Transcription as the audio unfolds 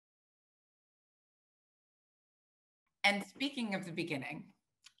And speaking of the beginning,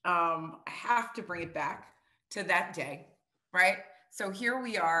 I have to bring it back to that day, right? So here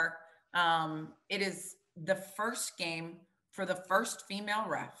we are. It is the first game for the first female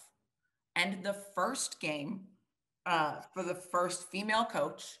ref and the first game for the first female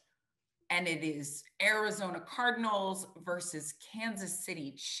coach. And it is Arizona Cardinals versus Kansas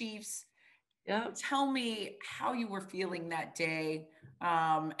City Chiefs. Yep. Tell me how you were feeling that day,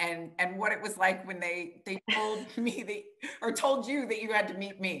 and what it was like when they told me or told you that you had to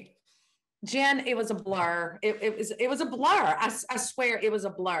meet me. Jen, it was a blur. It was a blur. I swear it was a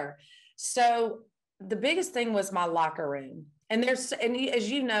blur. So the biggest thing was my locker room. And as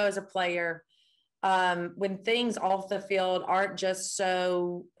you know, as a player, when things off the field aren't just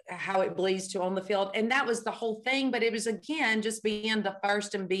so how it bleeds to on the field. And that was the whole thing. But it was, again, just being the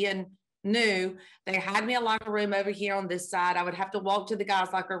first and being new. They had me a locker room over here on this side. I would have to walk to the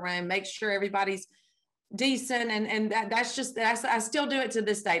guys' locker room, make sure everybody's decent. And that's I still do it to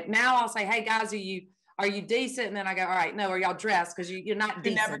this day. Now I'll say, hey guys, are you decent? And then I go, all right, no, are y'all dressed? Because you're not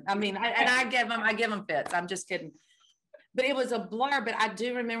decent. I mean, I give them fits. I'm just kidding. But it was a blur. But I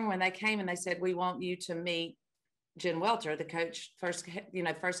do remember when they came and they said, we want you to meet Jen Welter, the coach, first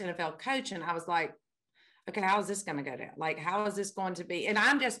NFL coach. And I was like, okay, how is this going to go down? Like, how is this going to be? And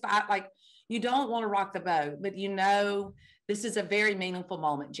like, you don't want to rock the boat, but this is a very meaningful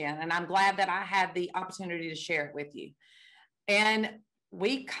moment, Jen. And I'm glad that I had the opportunity to share it with you. And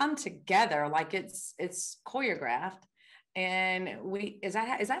we come together like it's choreographed. And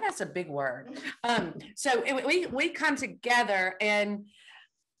that's a big word. So we come together and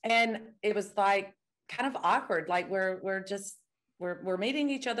it was like kind of awkward. Like we're meeting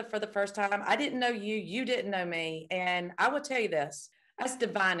each other for the first time. I didn't know you, you didn't know me. And I will tell you this, that's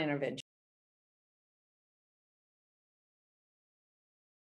divine intervention.